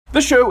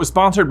This show is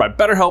sponsored by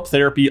BetterHelp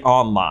Therapy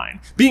Online.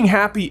 Being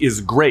happy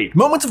is great.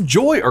 Moments of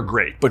joy are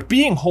great, but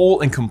being whole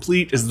and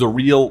complete is the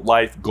real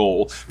life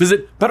goal.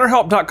 Visit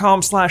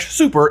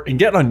BetterHelp.com/super and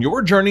get on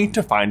your journey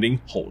to finding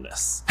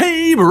wholeness.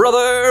 Hey,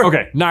 brother!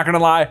 Okay, not gonna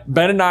lie,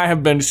 Ben and I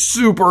have been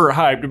super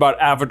hyped about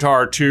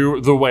Avatar 2: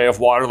 The Way of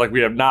Water. Like,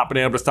 we have not been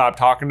able to stop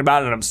talking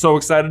about it, and I'm so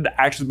excited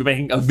to actually be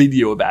making a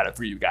video about it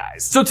for you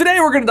guys. So today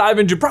we're gonna dive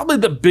into probably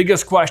the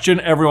biggest question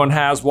everyone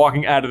has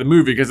walking out of the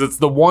movie, because it's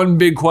the one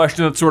big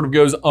question that sort of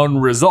goes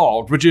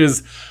unresolved, which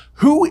is,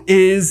 who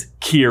is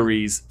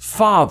Kiri's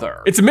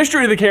father? It's a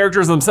mystery the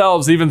characters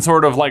themselves even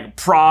sort of like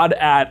prod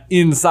at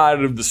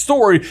inside of the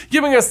story,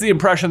 giving us the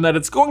impression that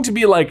it's going to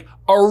be like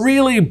a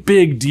really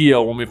big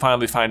deal when we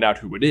finally find out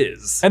who it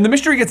is. And the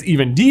mystery gets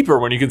even deeper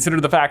when you consider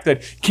the fact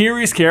that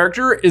Kiri's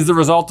character is the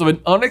result of an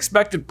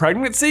unexpected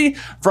pregnancy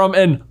from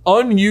an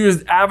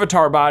unused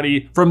avatar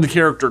body from the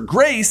character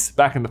Grace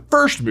back in the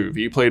first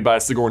movie, played by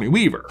Sigourney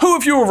Weaver, who,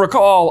 if you will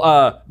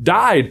recall,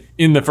 died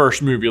in the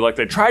first movie. Like,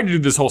 they tried to do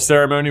this whole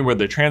ceremony where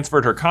they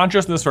transferred her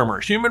consciousness from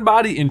her human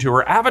body into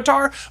her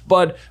avatar,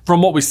 but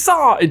from what we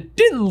saw, it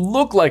didn't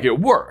look like it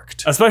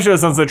worked. Especially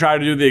since they tried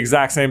to do the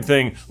exact same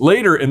thing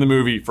later in the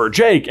movie for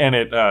Jake, and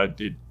it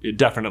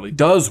definitely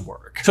does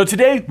work. So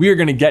today we are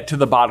going to get to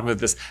the bottom of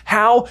this.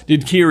 How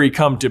did Kiri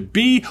come to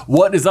be?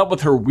 What is up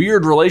with her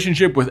weird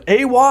relationship with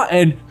Eywa?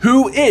 And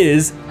who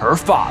is her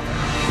father?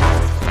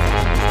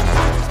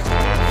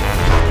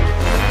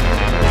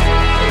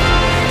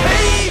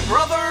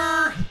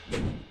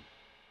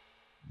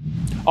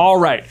 All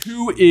right,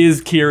 who is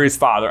Kiri's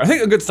father? I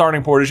think a good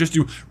starting point is just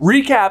to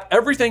recap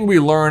everything we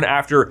learn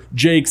after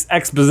Jake's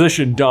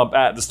exposition dump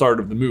at the start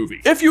of the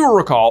movie. If you will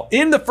recall,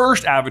 in the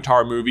first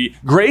Avatar movie,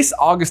 Grace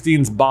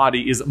Augustine's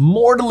body is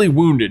mortally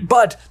wounded,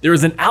 but there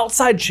is an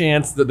outside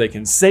chance that they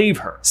can save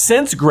her.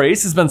 Since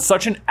Grace has been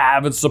such an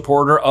avid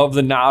supporter of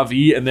the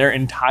Na'vi and their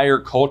entire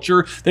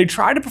culture, they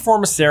try to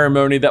perform a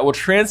ceremony that will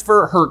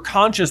transfer her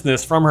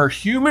consciousness from her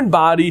human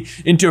body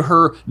into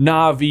her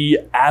Na'vi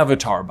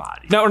avatar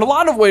body. Now, in a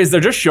lot of ways, they're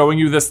just showing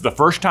you this the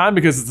first time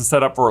because it's a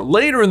setup for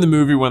later in the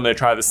movie when they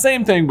try the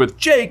same thing with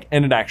Jake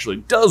and it actually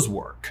does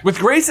work. With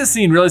Grace's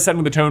scene really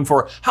setting the tone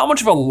for how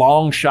much of a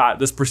long shot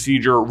this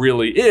procedure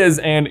really is,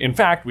 and in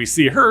fact, we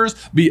see hers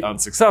be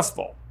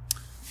unsuccessful.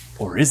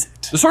 Or is it?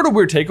 The sort of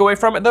weird takeaway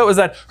from it, though, is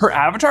that her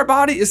avatar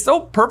body is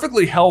still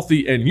perfectly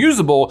healthy and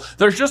usable.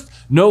 There's just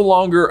no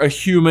longer a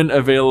human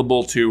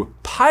available to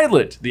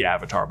pilot the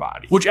avatar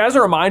body. Which, as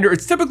a reminder,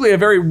 it's typically a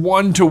very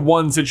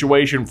one-to-one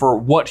situation for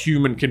what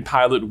human can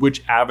pilot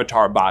which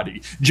avatar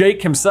body.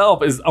 Jake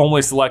himself is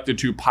only selected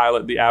to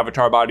pilot the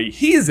avatar body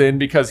he's in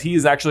because he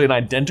is actually an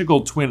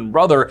identical twin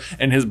brother,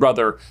 and his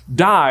brother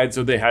died,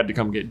 so they had to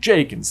come get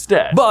Jake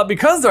instead. But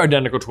because they're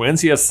identical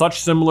twins, he has such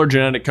similar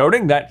genetic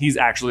coding that he's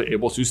actually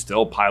able to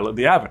still pilot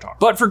the avatar.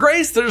 But for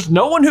Grace, there's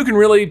no one who can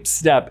really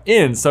step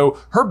in, so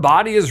her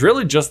body is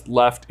really just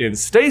left in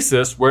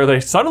stasis, where they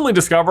suddenly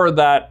discover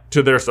that,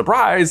 to their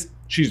surprise,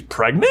 she's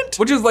pregnant?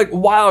 Which is like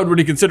wild when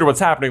you consider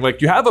what's happening.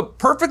 Like, you have a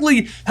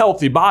perfectly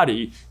healthy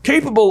body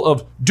capable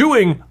of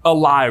doing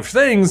alive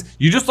things,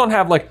 you just don't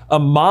have like a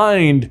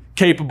mind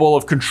capable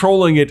of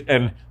controlling it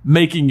and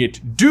making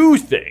it do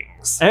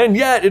things. And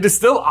yet it is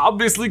still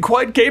obviously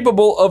quite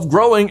capable of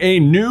growing a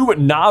new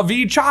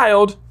Na'vi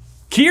child,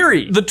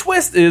 Kiri. The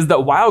twist is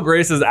that while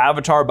Grace's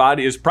avatar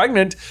body is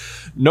pregnant,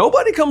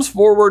 nobody comes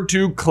forward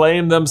to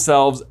claim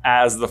themselves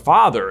as the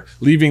father,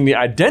 leaving the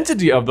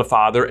identity of the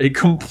father a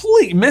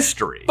complete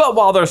mystery. But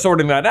while they're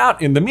sorting that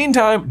out, in the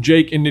meantime,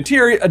 Jake and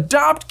Neytiri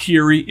adopt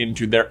Kiri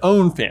into their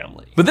own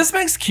family. But this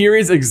makes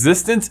Kiri's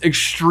existence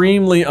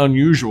extremely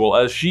unusual,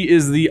 as she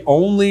is the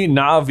only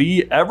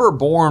Na'vi ever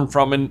born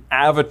from an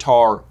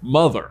avatar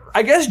mother.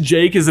 I guess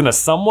Jake is in a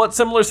somewhat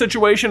similar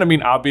situation. I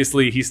mean,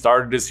 obviously he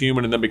started as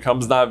human and then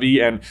becomes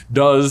Na'vi and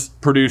does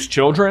produce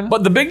children.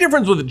 But the big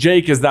difference with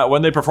Jake is that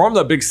when they perform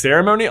the big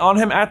ceremony on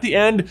him at the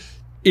end,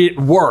 it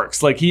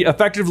works. Like, he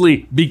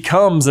effectively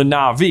becomes a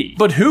Na'vi.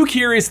 But who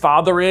Kiri's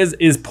father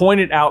is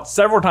pointed out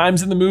several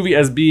times in the movie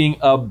as being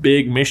a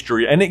big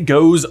mystery, and it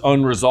goes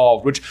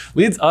unresolved, which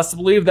leads us to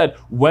believe that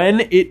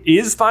when it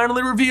is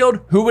finally revealed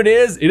who it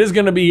is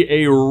gonna be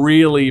a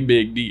really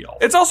big deal.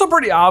 It's also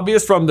pretty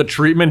obvious from the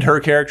treatment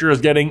her character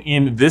is getting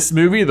in this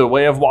movie, The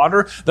Way of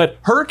Water, that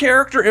her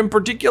character in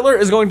particular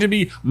is going to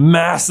be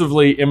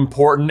massively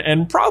important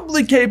and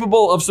probably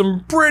capable of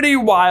some pretty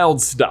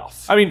wild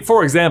stuff. I mean,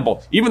 for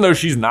example, even though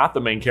she's not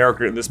the main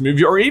character in this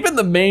movie, or even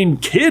the main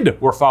kid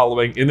we're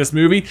following in this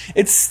movie,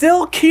 it's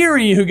still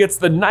Kiri who gets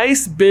the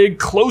nice big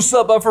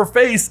close-up of her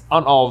face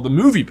on all of the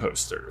movie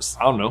posters.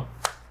 I don't know.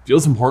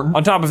 Feels important.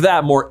 On top of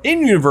that, more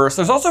in-universe,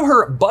 there's also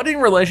her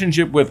budding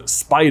relationship with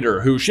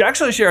Spider, who she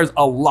actually shares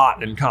a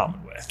lot in common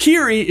with. with.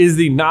 Kiri is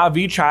the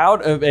Na'vi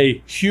child of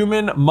a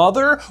human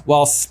mother,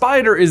 while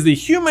Spider is the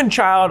human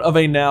child of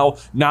a now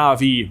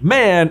Na'vi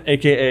man,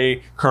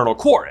 aka Colonel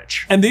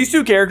Quaritch. And these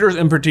two characters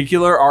in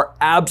particular are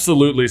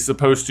absolutely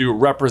supposed to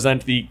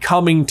represent the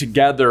coming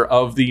together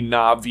of the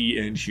Na'vi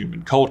and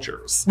human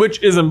cultures.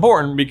 Which is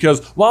important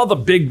because while the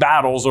big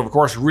battles are of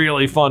course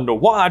really fun to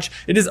watch,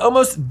 it is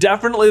almost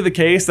definitely the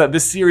case that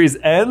this series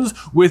ends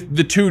with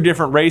the two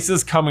different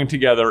races coming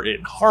together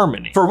in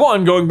harmony. For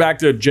one, going back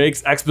to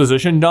Jake's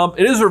exposition dump,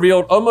 it is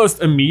revealed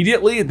almost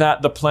immediately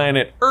that the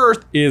planet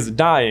Earth is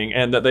dying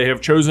and that they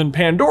have chosen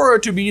Pandora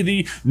to be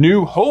the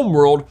new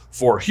homeworld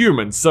for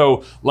humans.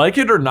 So, like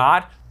it or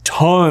not,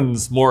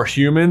 tons more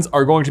humans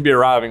are going to be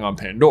arriving on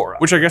Pandora.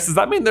 Which I guess, does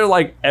that mean they're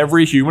like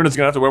every human is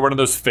gonna have to wear one of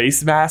those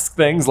face mask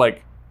things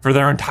like for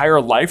their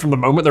entire life from the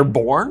moment they're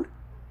born?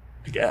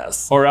 I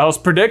guess. Or else,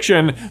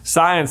 prediction,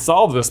 science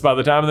solved this by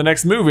the time of the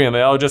next movie and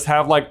they all just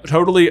have like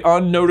totally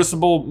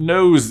unnoticeable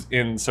nose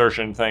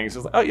insertion things.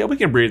 It's like, oh yeah, we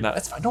can breathe now.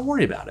 That's fine, don't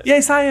worry about it.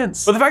 Yay,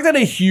 science. But the fact that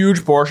a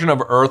huge portion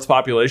of Earth's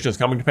population is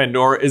coming to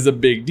Pandora is a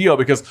big deal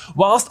because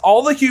whilst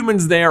all the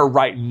humans there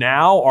right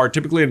now are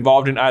typically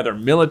involved in either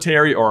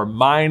military or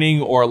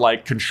mining or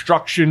like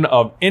construction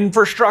of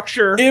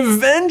infrastructure,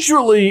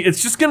 eventually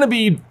it's just gonna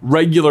be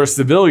regular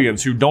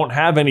civilians who don't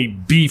have any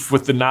beef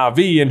with the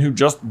Na'vi and who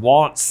just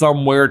want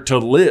somewhere to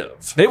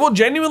live. They will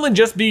genuinely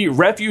just be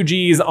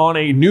refugees on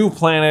a new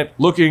planet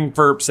looking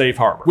for safe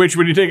harbor, which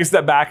when you take a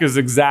step back is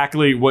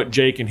exactly what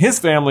Jake and his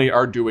family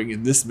are doing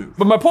in this movie.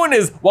 But my point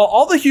is, while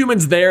all the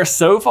humans there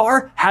so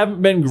far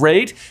haven't been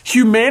great,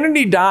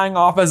 humanity dying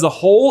off as a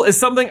whole is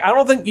something I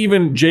don't think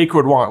even Jake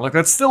would want. Like,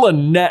 that's still a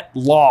net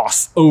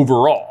loss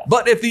overall.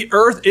 But if the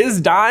Earth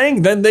is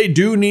dying, then they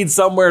do need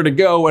somewhere to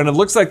go, and it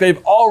looks like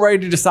they've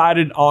already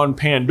decided on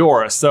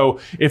Pandora. So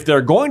if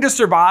they're going to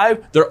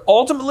survive, they're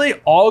ultimately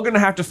all gonna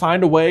have to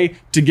find a way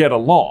to get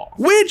along.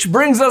 Which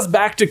brings us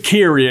back to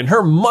Kiri and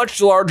her much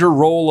larger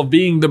role of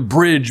being the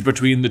bridge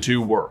between the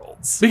two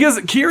worlds. Because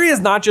Kiri is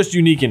not just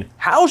unique in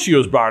how she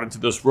was brought into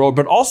this world,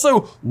 but also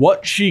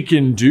what she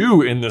can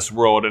do in this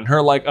world and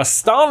her like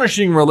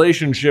astonishing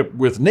relationship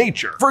with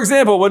nature. For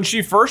example, when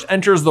she first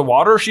enters the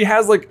water, she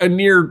has like a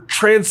near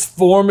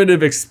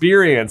transformative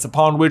experience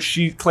upon which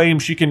she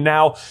claims she can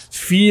now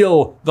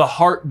feel the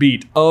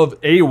heartbeat of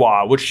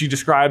Eywa, which she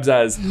describes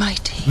as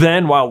mighty.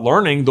 Then while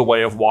learning the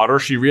way of water,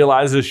 she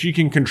realizes she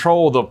can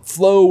control the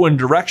flow and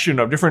direction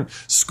of different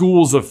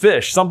schools of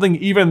fish, something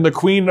even the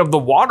queen of the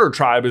water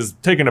tribe is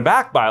taken aback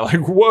by,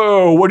 like,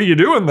 whoa, what are you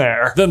doing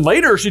there? Then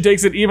later she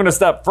takes it even a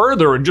step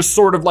further and just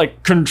sort of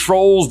like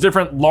controls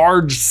different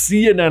large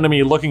sea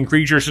anemone looking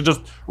creatures to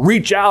just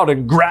reach out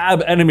and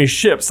grab enemy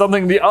ships,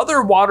 something the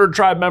other water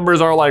tribe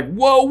members are like,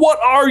 whoa, what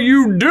are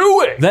you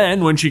doing?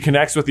 Then when she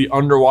connects with the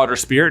underwater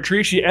spirit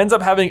tree, she ends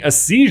up having a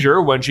seizure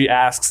when she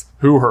asks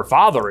who her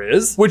father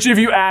is, which if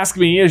you ask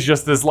me is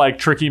just this like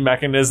tricky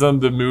mechanism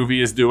the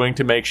movie is doing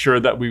to make sure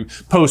that we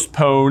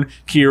postpone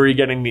Kiri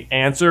getting the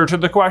answer to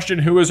the question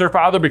who is her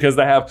father, because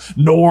they have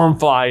Norm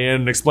fly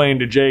in and explain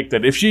to Jake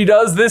that if she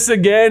does this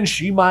again,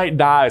 she might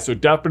die, so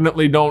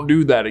definitely don't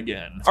do that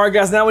again. All right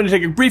guys, now we need to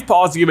take a brief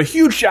pause to give a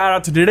huge shout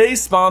out to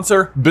today's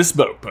sponsor,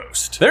 Bespoke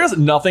Post. There's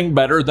nothing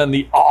better than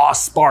the awe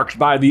sparked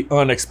by the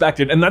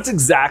unexpected, and that's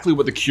exactly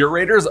what the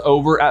curators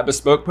over at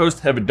Bespoke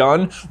Post have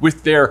done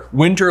with their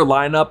winter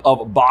lineup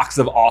of Box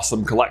of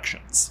Awesome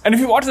collections. And if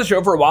you watched the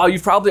show for a while,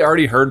 you've probably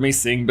already heard me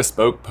sing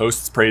Bespoke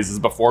Post's praises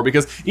before,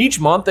 because each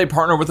month they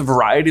partner with a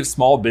variety of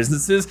small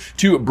businesses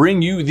to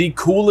bring you the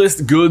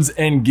coolest goods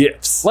and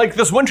gifts. Like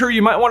this winter,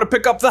 you might want to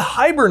pick up the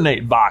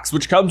Hibernate box,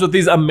 which comes with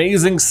these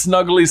amazing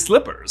snuggly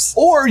slippers.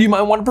 Or you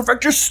might want to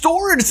perfect your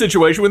storage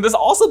situation with this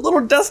awesome little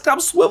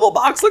desktop swivel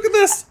box. Look at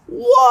this.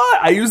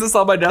 What? I use this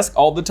on my desk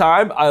all the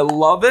time. I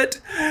love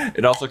it.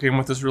 It also came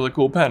with this really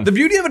cool pen. The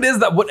beauty of it is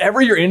that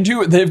whatever you're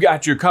into, they've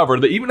got you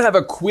covered. They even have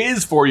a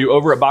quiz for you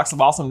over at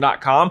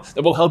boxofawesome.com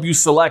that will help you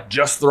select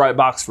just the right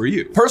box for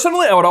you.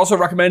 Personally, I would also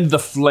recommend the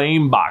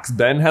Flame box.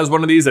 Ben has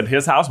one of these at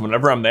his house.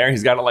 Whenever I'm there,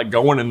 he's got it like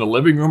going in the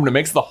living room and it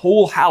makes the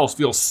whole house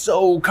feel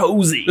so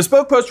cozy.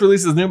 Bespoke Post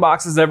releases new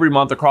boxes every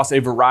month across a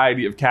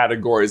variety of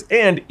categories.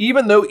 And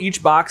even though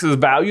each box is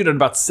valued at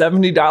about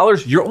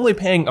 $70, you're only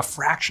paying a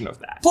fraction of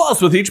that.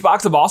 Plus, with each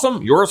Box of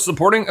Awesome, you're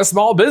supporting a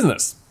small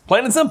business.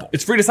 Plain and simple.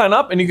 It's free to sign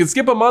up and you can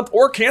skip a month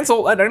or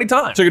cancel at any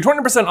time. So get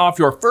 20% off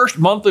your first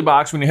monthly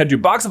box when you head to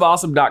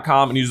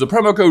boxofawesome.com and use the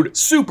promo code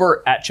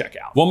SUPER at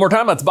checkout. One more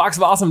time, that's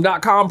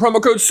boxofawesome.com,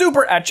 promo code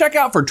SUPER at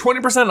checkout for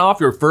 20% off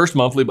your first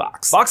monthly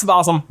box.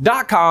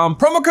 Boxofawesome.com,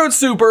 promo code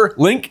SUPER,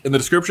 link in the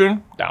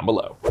description down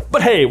below.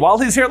 But hey, while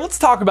he's here, let's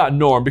talk about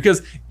Norm,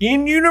 because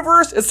in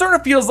universe, it sort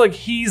of feels like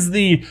he's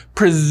the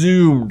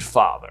presumed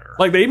father.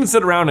 father. Like, they even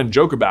sit around and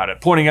joke about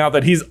it, pointing out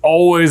that he's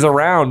always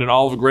around in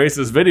all of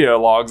Grace's video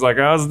logs, like,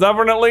 oh, it's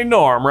definitely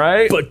Norm,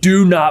 right? But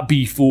do not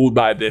be fooled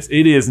by this.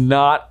 It is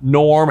not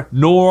Norm.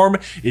 Norm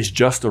is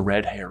just a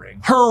red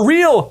herring. Her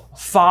real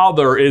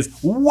father is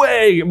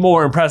way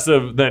more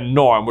impressive than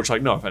Norm, which,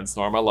 like, no offense,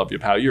 Norm, I love you,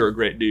 pal. You're a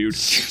great dude.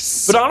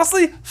 Yes. But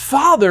honestly,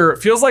 father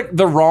feels like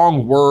the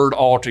wrong word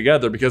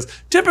altogether, because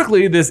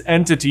typically this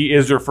entity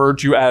is referred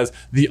to as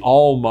the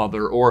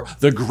All-Mother or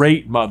the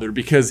Great Mother,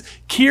 because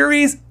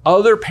Kiri's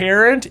other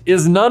parent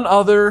is none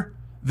other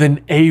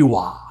than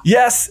Eywa.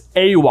 Yes,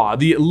 Eywa,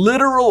 the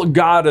literal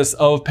goddess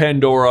of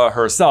Pandora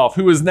herself,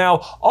 who is now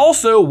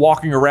also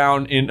walking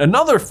around in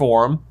another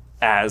form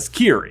as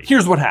Kiri.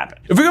 Here's what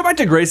happened. If we go back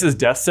to Grace's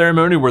death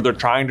ceremony where they're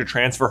trying to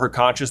transfer her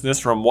consciousness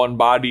from one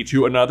body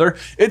to another,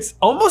 it's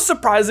almost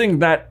surprising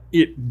that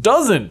it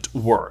doesn't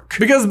work.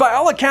 Because by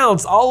all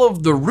accounts, all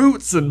of the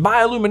roots and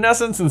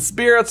bioluminescence and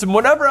spirits and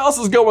whatever else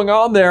is going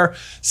on there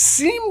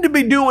seem to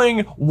be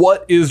doing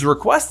what is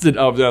requested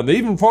of them. They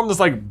even form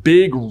this like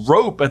big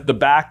rope at the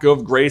back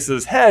of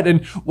Grace's head,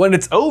 and when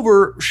it's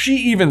over, she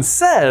even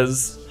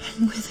says,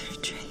 "I'm with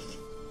her, Drake.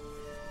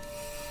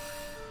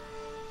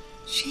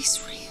 She's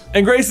real."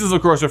 And Grace is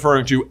of course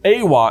referring to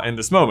Eywa in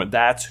this moment.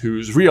 That's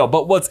who's real.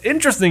 But what's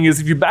interesting is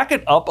if you back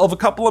it up of a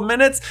couple of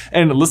minutes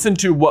and listen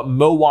to what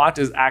Mowat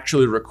is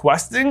actually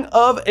requesting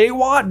of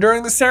Eywa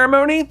during the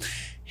ceremony,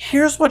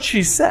 here's what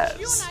she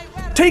says.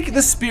 "Take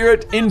the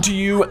spirit into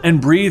you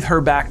and breathe her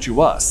back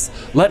to us.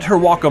 Let her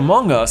walk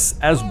among us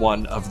as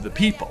one of the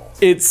people."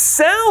 It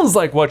sounds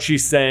like what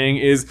she's saying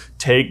is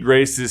take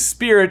Grace's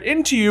spirit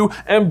into you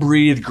and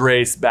breathe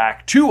Grace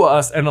back to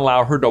us and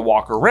allow her to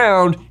walk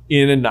around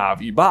in a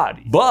Na'vi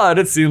body. But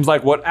it seems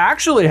like what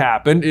actually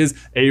happened is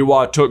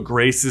Eywa took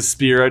Grace's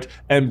spirit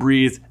and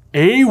breathed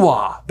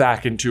Eywa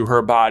back into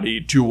her body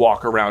to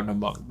walk around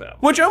among them.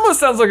 Which almost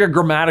sounds like a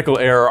grammatical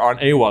error on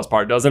Eywa's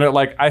part, doesn't it?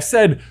 Like, I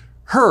said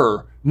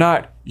her,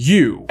 not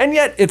you. And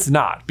yet it's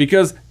not,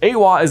 because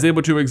Eywa is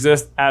able to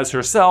exist as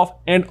herself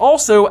and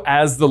also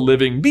as the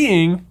living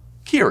being,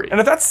 Kiri. And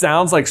if that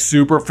sounds like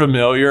super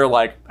familiar,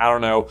 like, I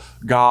don't know,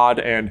 God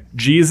and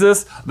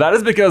Jesus, that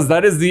is because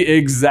that is the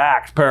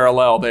exact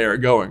parallel they are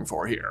going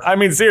for here. I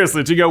mean,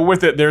 seriously, to go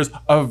with it, there's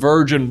a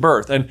virgin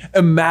birth, an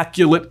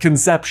immaculate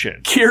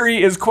conception.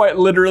 Kiri is quite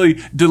literally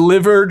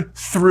delivered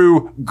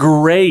through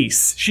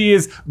grace. She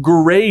is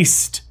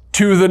graced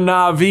to the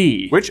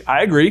Na'vi, which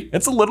I agree,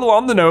 it's a little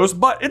on the nose,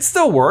 but it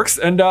still works.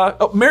 And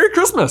oh, Merry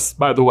Christmas,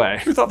 by the way.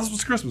 Who thought this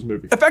was a Christmas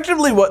movie?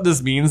 Effectively, what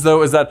this means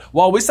though is that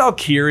while we saw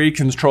Kiri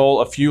control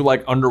a few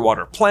like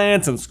underwater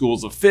plants and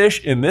schools of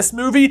fish in this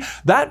movie,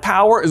 that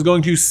power is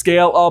going to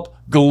scale up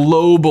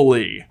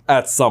globally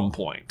at some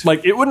point.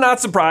 Like, it would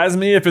not surprise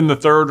me if in the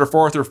third or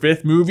fourth or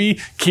fifth movie,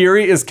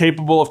 Kiri is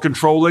capable of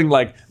controlling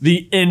like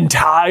the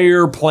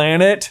entire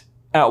planet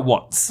at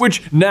once.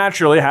 Which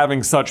naturally,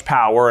 having such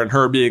power and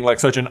her being like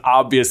such an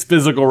obvious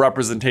physical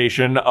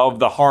representation of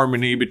the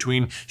harmony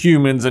between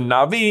humans and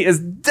Na'vi is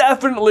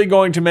definitely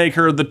going to make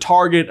her the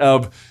target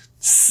of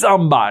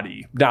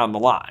somebody down the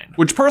line.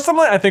 Which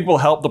personally I think will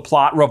help the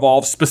plot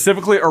revolve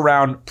specifically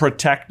around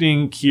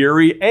protecting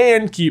Kiri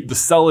and keep the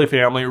Sully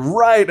family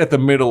right at the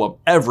middle of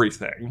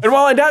everything. And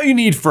while I doubt you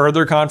need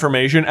further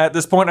confirmation at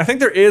this point, I think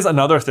there is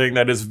another thing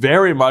that is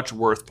very much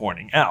worth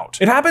pointing out.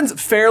 It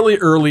happens fairly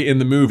early in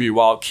the movie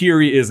while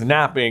Kiri is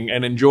napping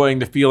and enjoying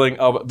the feeling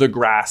of the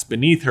grass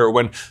beneath her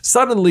when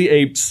suddenly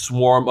a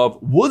swarm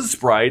of wood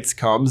sprites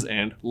comes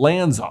and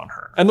lands on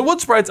her. And the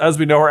wood sprites, as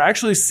we know, are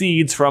actually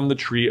seeds from the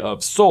Tree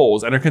of Souls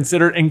and are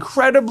considered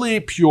incredibly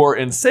pure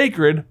and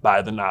sacred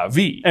by the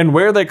Na'vi. And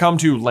where they come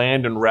to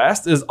land and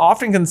rest is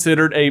often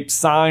considered a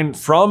sign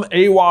from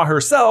Eywa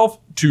herself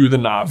to the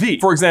Na'vi.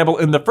 For example,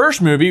 in the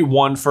first movie,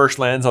 one first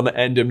lands on the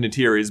end of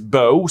Neytiri's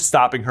bow,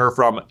 stopping her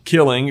from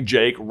killing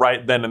Jake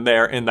right then and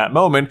there in that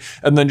moment,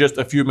 and then just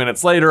a few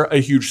minutes later, a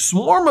huge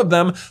swarm of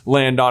them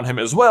land on him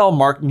as well,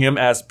 marking him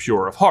as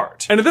pure of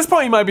heart. And at this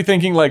point, you might be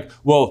thinking like,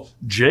 well,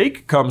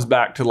 Jake comes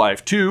back to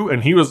life too,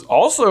 and he was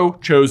also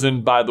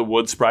chosen by the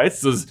wood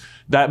sprites. Does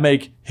that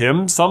make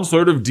him some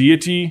sort of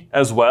deity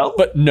as well?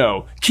 But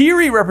no,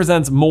 Kiri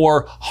represents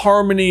more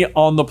harmony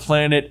on the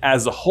planet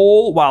as a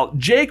whole, while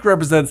Jake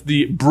represents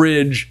the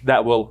bridge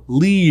that will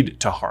lead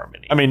to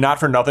harmony. I mean, not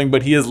for nothing,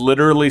 but he is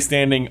literally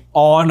standing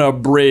on a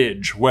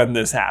bridge when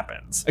this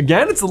happens.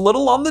 Again, it's a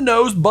little on the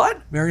nose,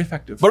 but very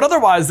effective. But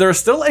otherwise, there's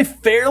still a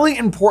fairly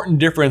important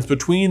difference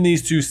between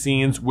these two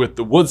scenes with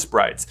the wood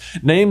sprites,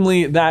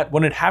 namely that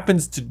when it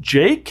happens to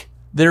Jake,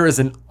 there is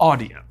an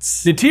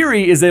audience.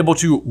 Neytiri is able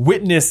to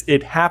witness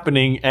it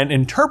happening and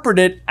interpret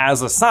it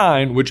as a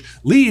sign, which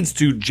leads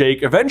to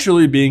Jake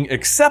eventually being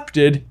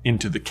accepted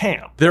into the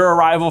camp. Their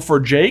arrival for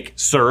Jake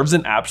serves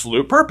an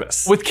absolute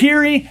purpose. With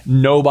Kiri,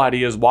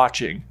 nobody is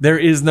watching. There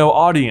is no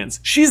audience.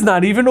 She's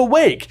not even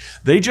awake.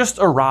 They just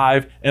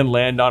arrive and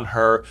land on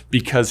her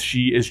because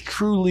she is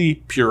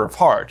truly pure of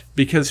heart,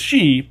 because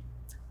she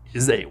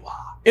is Eywa.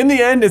 In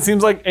the end, it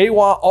seems like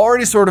Eywa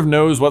already sort of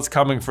knows what's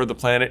coming for the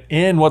planet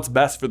and what's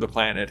best for the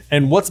planet.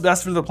 And what's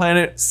best for the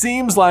planet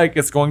seems like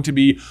it's going to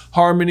be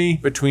harmony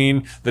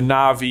between the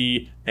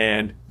Na'vi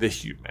and the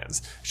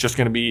humans. It's just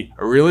gonna be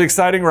a really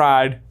exciting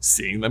ride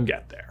seeing them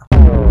get there.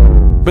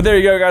 But there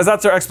you go, guys.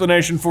 That's our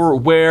explanation for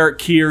where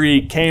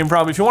Kiri came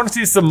from. If you want to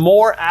see some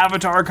more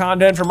Avatar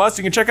content from us,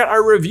 you can check out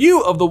our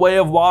review of The Way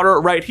of Water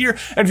right here.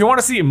 And if you want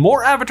to see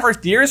more Avatar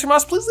theories from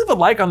us, please leave a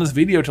like on this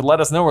video to let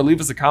us know, or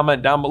leave us a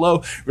comment down below.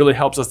 It really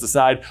helps us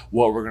decide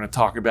what we're going to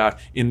talk about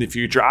in the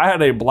future. I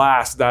had a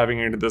blast diving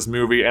into this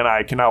movie, and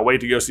I cannot wait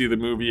to go see the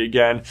movie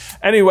again.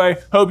 Anyway,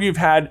 hope you've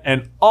had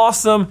an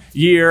awesome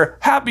year.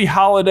 Happy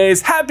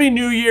holidays. Happy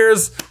New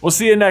Year's. We'll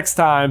see you next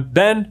time.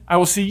 Then I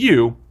will see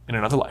you in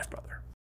another life, brother.